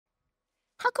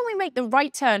How can we make the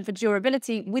right turn for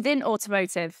durability within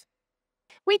automotive?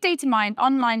 We data mined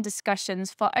online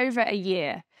discussions for over a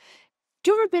year.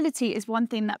 Durability is one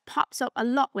thing that pops up a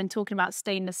lot when talking about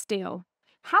stainless steel.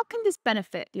 How can this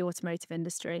benefit the automotive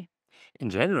industry? In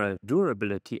general,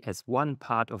 durability as one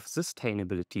part of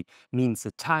sustainability means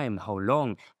the time how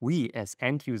long we as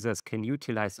end users can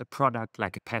utilize a product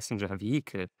like a passenger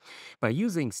vehicle. By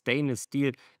using stainless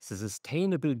steel, the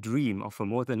sustainable dream of a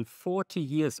more than 40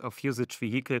 years of usage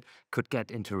vehicle could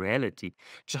get into reality.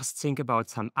 Just think about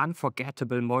some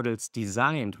unforgettable models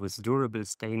designed with durable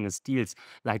stainless steels,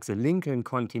 like the Lincoln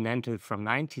Continental from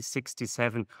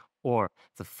 1967 or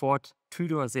the Ford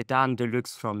two-door sedan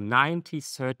deluxe from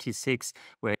 1936,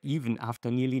 where even after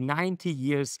nearly 90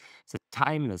 years, the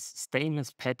timeless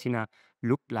stainless patina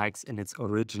looked like in its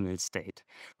original state.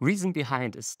 Reason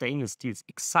behind is stainless steel's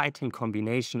exciting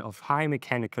combination of high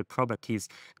mechanical properties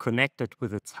connected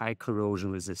with its high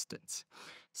corrosion resistance.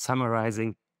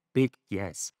 Summarizing, big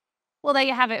yes. Well, there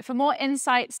you have it. For more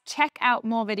insights, check out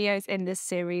more videos in this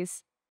series.